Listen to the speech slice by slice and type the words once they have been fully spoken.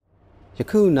ယ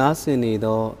ခုနားဆင်နေ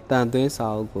သောတန်သွင်းစာ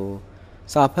အုပ်ကို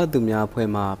စာဖတ်သူများအဖွဲ့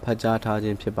မှဖတ်ကြားထားခြ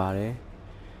င်းဖြစ်ပါတယ်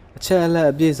။အချက်အလက်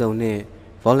အပြည့်စုံနှင့်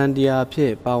volunteer အဖြ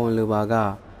စ်ပါဝင်လိုပါက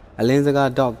အလင်းစကား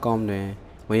 .com တွင်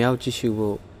ဝင်ရောက်ကြည့်ရှု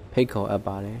ဖို့ဖိတ်ခေါ်အပ်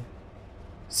ပါတယ်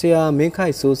။ဆရာမင်းခို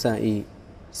က်စိုးစံ၏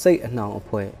စိတ်အနှောင်အ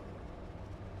ဖွဲ့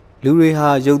လူတွေဟာ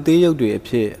ရုပ်သေးရုပ်တွေအ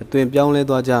ဖြစ်အသွင်ပြောင်းလဲ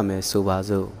သွားကြမယ်ဆိုပါ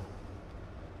စို့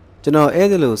။ကျွန်တော်အဲ့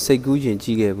ဒါလိုစိတ်ကူးယဉ်ကြ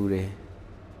ည့်ခဲ့ဘူးတယ်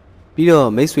။ပြီးတော့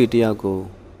မိတ်ဆွေတယောက်ကို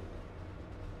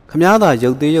ခမားသာရု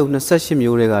ပ်သေးရုပ်28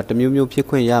မျိုးတွေကတစ်မျိုးမျိုးဖြစ်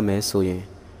ခွင့်ရမယ်ဆိုရင်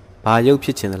ဘာရုပ်ဖြ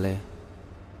စ်ချင်တယ်လဲ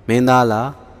မင်းသားလား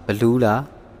ဘလူးလား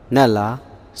နတ်လား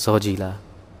ဇော်ကြီးလား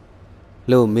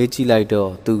လို့မေးကြည့်လိုက်တော့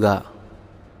သူက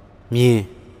မြင်း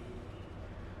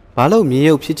ဘာလို့မြင်း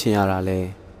ရုပ်ဖြစ်ချင်ရတာလဲ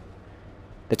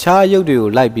တခြားရုပ်တွေကို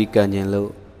လိုက်ပြီးကန်ကျင်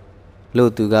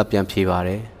လို့သူကပြန်ဖြေပါတ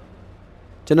ယ်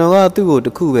ကျွန်တော်ကသူ့ကိုတ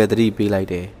ခုပဲသတိပေးလိုက်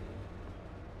တယ်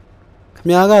ခ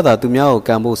မားကသာသူများကိုက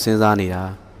န်ဖို့စဉ်းစားနေတာ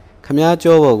ခမား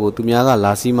ကြောဘော်ကိုသူများက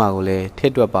လာစီးမှာကိုလည်းထ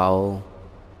ည့်တွက်ပါအောင်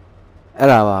အဲ့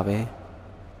ဒါပါပဲ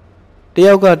တ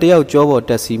ယောက်ကတယောက်ကြောဘော်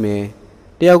တက်စီးမယ်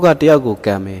တယောက်ကတယောက်ကိုက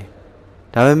န်မယ်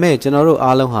ဒါပေမဲ့ကျွန်တော်တို့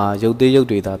အားလုံးဟာရုပ်သေးရုပ်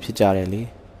တွေသာဖြစ်ကြတယ်လေ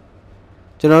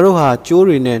ကျွန်တော်တို့ဟာကျိုး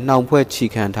တွေနဲ့နှောင်ဖွဲ့ချီ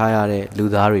ခံထားရတဲ့လူ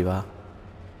သားတွေပါ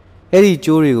အဲ့ဒီ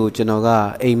ကျိုးတွေကိုကျွန်တော်က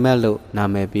အိမ်မက်လို့နာ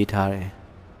မည်ပေးထားတယ်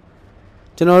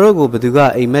ကျွန်တော်တို့ကိုဘယ်သူက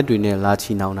အိမ်မက်တွေနဲ့လာ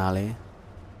ချီနှောင်တာလဲ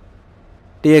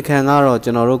တရားခံကတော့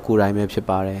ကျွန်တော်တို့ကိုယ်တိုင်ပဲဖြစ်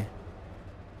ပါတယ်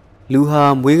လူဟာ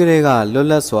မွေးကလေးကလွတ်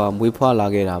လပ်စွာမွေးဖွားလာ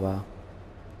ခဲ့တာပါ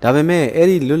ဒါပေမဲ့အဲ့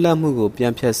ဒီလွတ်လပ်မှုကိုပြ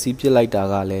န်ဖြတ်စည်းပစ်လိုက်တာ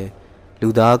ကလည်းလူ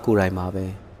သားကိုယ်တိုင်ပါပဲ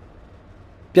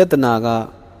ပြဿနာက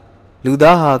လူ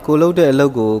သားဟာကိုလုပ်တဲ့အလု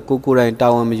ပ်ကိုကိုယ်တိုင်တာ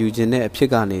ဝန်မယူခြင်းနဲ့အဖြစ်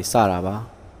ကနေစတာပါ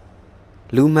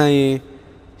လူမှန်ရင်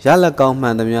ရလက်ကောင်းမှ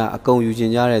န်သမျှအကုန်ယူခြ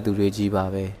င်းကြတဲ့သူတွေကြီးပါ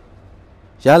ပဲ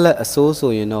ရလက်အစိုး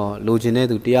ဆိုရင်တော့လိုချင်တဲ့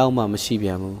သူတယောက်မှမရှိပြ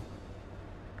န်ဘူး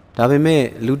ဒါပေမဲ့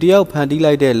လူတယောက်ဖန်တီး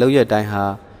လိုက်တဲ့လောက်ရတိုင်းဟာ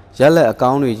ရက်လက်အကော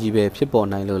င်းတွေကြီးပဲဖြစ်ပေါ်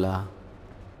နိုင်လို့လား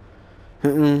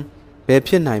ဘယ်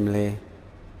ဖြစ်နိုင်မလဲ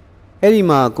အဲ့ဒီ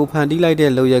မှာကိုဖန်တီးလိုက်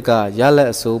တဲ့လောက်ရက်ကရက်လက်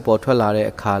အစိုးပေါ်ထွက်လာတဲ့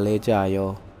အခါလဲကြာ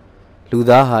ရောလူ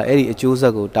သားဟာအဲ့ဒီအကျိုးဆ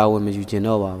က်ကိုတာဝန်မယူကျင်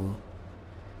တော့ပါဘူး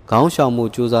ခေါင်းရှောင်မှု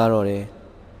စူးစမ်းတော့တယ်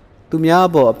သူများ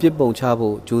အပေါ်အပြစ်ပုံချ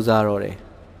ဖို့စူးစမ်းတော့တယ်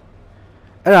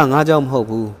အဲ့ဒါငါကြောင့်မဟုတ်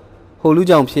ဘူးဟိုလူ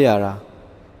ကြောင့်ဖြစ်ရတာ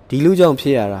ဒီလူကြောင့်ဖြ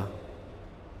စ်ရတာ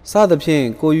စသဖြင့်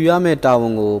ကိုယူရမယ့်တာဝ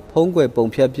န်ကိုဖုံးကွယ်ပုံ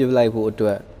ဖြတ်ပစ်လိုက်ဖို့အတွ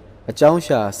က်အကြောင်း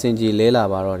ရှာစင်ကြီးလဲလာ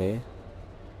ပါတော့တယ်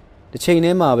။တစ်ချိန်တ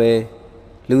ည်းမှာပဲ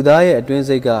လူသားရဲ့အတွင်း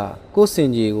စိတ်ကကိုယ်စင်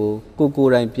ကြီးကိုကို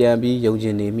ယ်တိုင်ပြန်ပြီးယုံကျ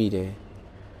င်နေမိတယ်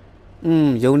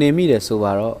။ယုံနေမိတယ်ဆို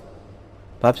ပါတော့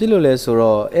ဘာဖြစ်လို့လဲဆို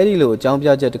တော့အဲ့ဒီလိုအကြောင်းပြ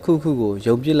ချက်တစ်ခုခုကို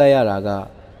ယုံပစ်လိုက်ရတာက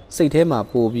စိတ်ထဲမှာ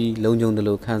ပိုပြီးလုံခြုံတယ်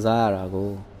လို့ခံစားရတာ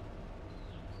ကို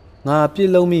ငါအပြစ်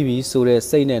လုံးမိပြီဆိုတဲ့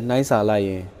စိတ်နဲ့နှိုင်းစာလိုက်ရ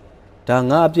င်ဒါ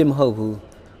ငါအပြစ်မဟုတ်ဘူး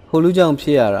ဟိုလူကြောင့်ဖြ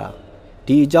စ်ရတာ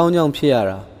ဒီအကြောင်းကြောင့်ဖြစ်ရ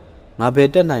တာငါဘယ်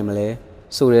တက်နိုင်မလဲ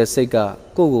ဆိုတဲ့စိတ်က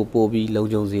ကိုယ့်ကိုပို့ပြီးလုံ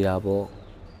ခြုံစေတာပေါ့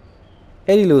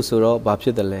အဲ့ဒီလိုဆိုတော့ဘာဖြ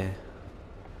စ်တယ်လဲ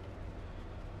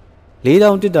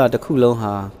4000တစ်တာတစ်ခုလုံး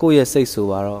ဟာကိုယ့်ရဲ့စိတ်ဆို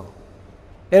ပါတော့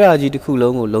အဲ့ဒါကြီးတစ်ခု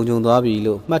လုံးကိုလုံခြုံသွားပြီ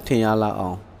လို့မှတ်ထင်ရလောက်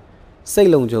အောင်စိတ်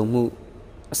လုံခြုံမှု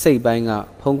အစိတ်ပိုင်းက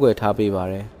ဖုံးကွယ်ထားပေးပါ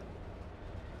တယ်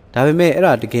ဒါပေမဲ့အဲ့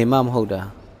ဒါတကယ်မှမဟုတ်တာ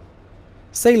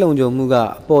စိတ်လုံခြုံမှုက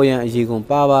အပေါ်ယံအရေးကုန်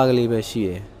ပါပါကလေးပဲရှိ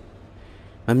တယ်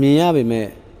မမြင်ရပေမဲ့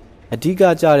အဓိက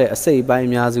ကျတဲ့အစိတ်အပိုင်း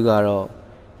အများစုကတော့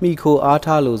မိခိုအား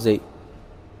ထားလို့စိတ်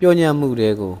ပျော့ညံ့မှုတွေ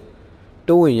ကို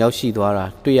တိုးဝင်ရောက်ရှိသွားတာ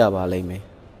တွေ့ရပါလိမ့်မယ်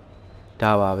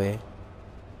ဒါပါပဲ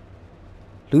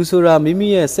လူဆိုတာမိမိ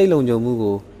ရဲ့စိတ်လုံခြုံမှု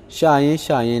ကိုရှာရ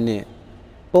င်းနဲ့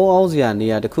ပုံအောင်စရာနေ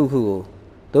ရာတစ်ခုခုကို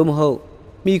သို့မဟုတ်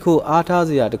မိခိုအားထား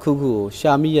စရာတစ်ခုခုကို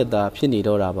ရှာမိရတာဖြစ်နေ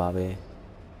တော့တာပါပဲ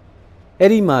အဲ့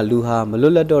ဒီမှာလူဟာမလွ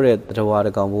တ်လပ်တော့တဲ့တဝါတ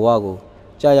ကောင်ဘဝကို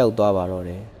ကြာရောက်သွားပါတော့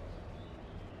တယ်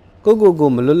ကို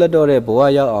မလွတ်လပ်တော့တဲ့ဘဝ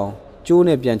ရောက်အောင်ကျိုး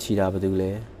နဲ့ပြန်ချီတာဘာလို့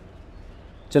လဲ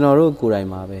ကျွန်တော်တို့ကိုယ်တိုင်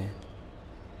ပါပဲ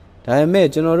ဒါပေမဲ့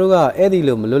ကျွန်တော်တို့ကအဲ့ဒီ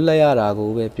လိုမလွတ်လပ်ရတာကို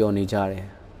ပဲပျော်နေကြတယ်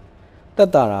တက်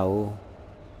တာတာကို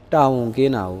တာဝန်က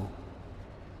င်းတာ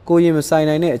ကိုရင်မဆိုင်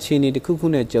နိုင်တဲ့အခြေအနေတစ်ခုခု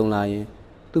နဲ့ကြုံလာရင်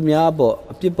သူများအပေါ်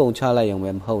အပြစ်ပုံချလိုက်ရုံ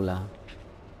ပဲမဟုတ်လား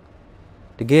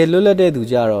တကယ်လွတ်လပ်တဲ့သူ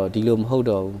ကြတော့ဒီလိုမဟုတ်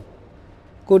တော့ဘူး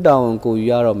ကိုတာဝန်ကိုယူ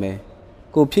ရတော့မယ်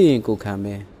ကိုဖြစ်ရင်ကိုခံမ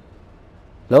ယ်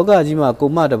လောကကြီးမှာကို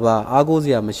မတပါအားကိုးစ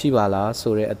ရာမရှိပါလား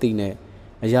ဆိုတဲ့အသည့်နဲ့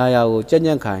အရာရာကိုကြက်ည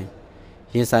က်ခိုင်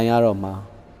ရင်ဆိုင်ရတော့မှာ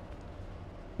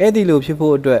အဲ့ဒီလိုဖြစ်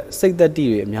ဖို့အတွက်စိတ်သက်တည်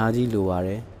တွေအများကြီးလိုပါတ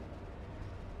ယ်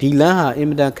ဒီလမ်းဟာအင်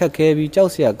မတန်ခက်ခဲပြီးကြော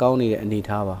က်စရာကောင်းနေတဲ့အနေအ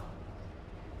ထားပါ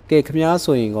ကဲခမား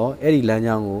ဆိုရင်ကောအဲ့ဒီလမ်း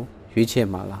ကြောင်းကိုရွေးချယ်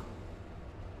မှာလား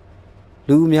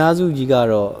လူအများစုကြီးက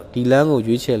တော့ဒီလမ်းကို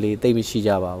ရွေးချယ်လေသိမ့်မရှိ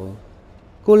ကြပါဘူး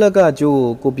ကိုလက်ကကျိုး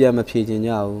ကိုပြန်မဖြေချင်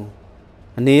ကြဘူး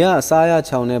အနေကအစားရ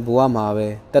ချောင်တဲ့ဘဝမှာပဲ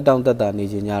တက်တောင့်တက်တာနေ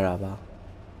ကြတာပါ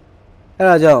အ အဲ့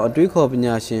ဒါကြောင့်အတွေးခေါ်ပ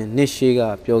ညာရှင်နစ်ရှေးက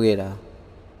ပြောခဲ့တာ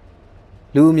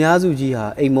လူအများစုကြီးဟာ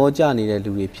အိမ်မောကျနေတဲ့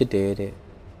လူတွေဖြစ်တယ်တဲ့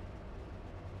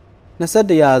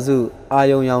21ရာစုအာ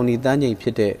ယုံရောင်နေတန်းချိန်ဖြ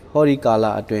စ်တဲ့ဟော်ရီကာ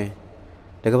လာအတွင်း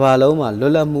တကမ္ဘာလုံးမှာလွ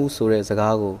တ်လပ်မှုဆိုတဲ့စ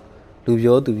ကားကိုလူ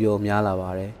ပြောသူပြောများလာပါ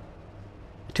တယ်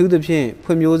အထူးသဖြင့်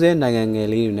ဖွံ့ဖြိုးဆဲနိုင်ငံငယ်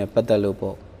လေးတွေနဲ့ပတ်သက်လို့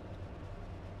ပေါ့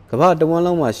ကမ္ဘာတဝန်း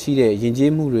လုံးမှာရှိတဲ့ယဉ်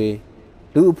ကျေးမှုတွေ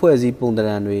လူအဖွဲ့အစည်းပုံသဏ္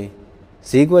ဍာန်တွေ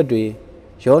ဈေးကွက်တွေ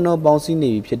ရောနှောပေါင်းစည်း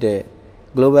နေပြီဖြစ်တဲ့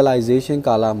globalization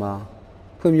ကာလမှာ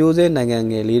ဖွံ့ဖြိုးဆဲနိုင်ငံ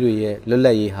ငယ်လေးတွေရဲ့လွတ်လ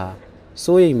ပ်ရေးဟာ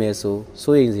စိုးရိမ်မယ်ဆို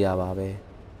စိုးရိမ်စရာပါပဲ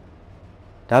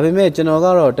ဒါပေမဲ့ကျွန်တော်က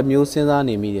တော့တစ်မျိုးစဉ်းစား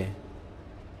နေမိတယ်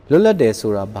လွတ်လပ်တယ်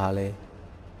ဆိုတာဘာလဲ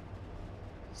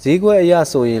ဈေးကွက်အရာ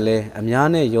ဆိုရင်လည်းအများ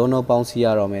နဲ့ရောနှောပေါင်းစည်းရ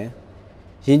တော့မယ်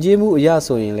ယဉ်ကျေးမှုအရာ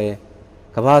ဆိုရင်လည်း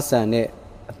ကမ္ဘာဆန်နဲ့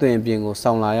အသွင်အပြင်ကို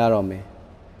ဆောင်လာရတော့မယ်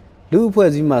လူအဖွဲ့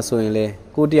အစည်းမှာဆိုရင်လည်း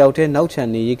ကိုတယောက်တည်းနောက်ချန်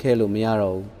နေရခဲ့လို့မရ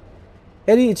တော့ဘူး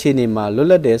အဲ့ဒီအခြေအနေမှာလွတ်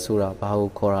လပ်တယ်ဆိုတာဘာ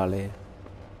ကိုခေါ်တာလဲ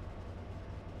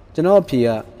ကျွန်တော်အဖြေက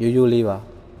ရိုးရိုးလေးပါ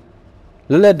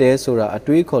လွတ်လပ်တယ်ဆိုတာအ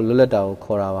တွေးခေါ်လွတ်လပ်တာကို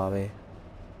ခေါ်တာပါပဲ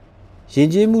ယဉ်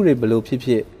ကျေးမှုတွေဘလို့ဖြစ်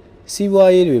ဖြစ်စီး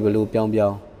ပွားရေးတွေဘလို့ပြောင်းပြော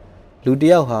င်းလူတ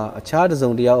ယောက်ဟာအခြားတစ်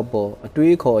စုံတစ်ယောက်အပေါ်အ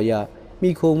တွေးခေါ်အရာမိ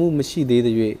ခိုမှုမရှိသေး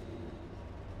တဲ့၍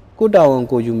ကိုတာဝန်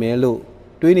ကိုယူမဲလို့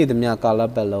တွေးနေသမျှကာလ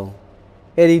ပတ်လုံး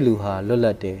အဲ့ဒီလူဟာလွတ်လ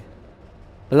ပ်တယ်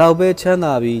ဘလောက်ပဲချမ်း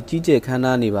သာပြီးကြီးကျယ်ခမ်း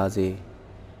နားနေပါစေ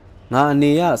ငါအ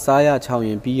နေရစားရချောင်ရ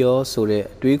င်ပြီးရောဆိုတဲ့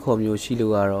အတွေးခေါ်မျိုးရှိ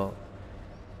လို့ကတော့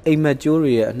အိမ်မက်ကျိုး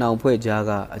တွေရဲ့အနှောင်ဖွဲ့ကြား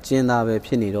ကအကျဉ်းသားပဲဖြ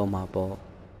စ်နေတော့မှာပေါ့